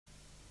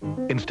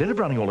Instead of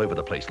running all over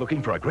the place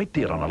looking for a great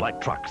deal on a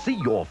light truck, see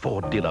your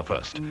Ford dealer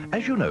first.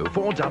 As you know,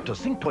 Ford's out to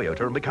sink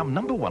Toyota and become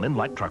 #1 in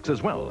light trucks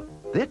as well.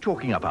 They're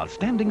chalking up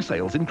outstanding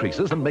sales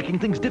increases and making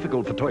things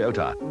difficult for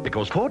Toyota,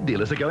 because Ford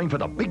dealers are going for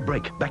the big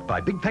break, backed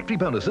by big factory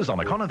bonuses on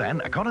Econovan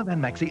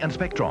Maxi and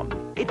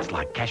Spectron. It's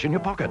like cash in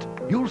your pocket.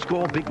 You'll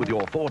score big with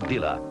your Ford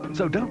dealer,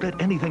 so don't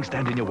let anything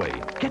stand in your way.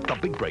 Get the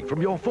big break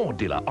from your Ford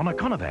dealer on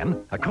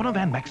Econovan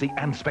Maxi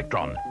and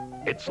Spectron.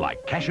 It's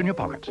like cash in your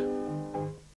pocket.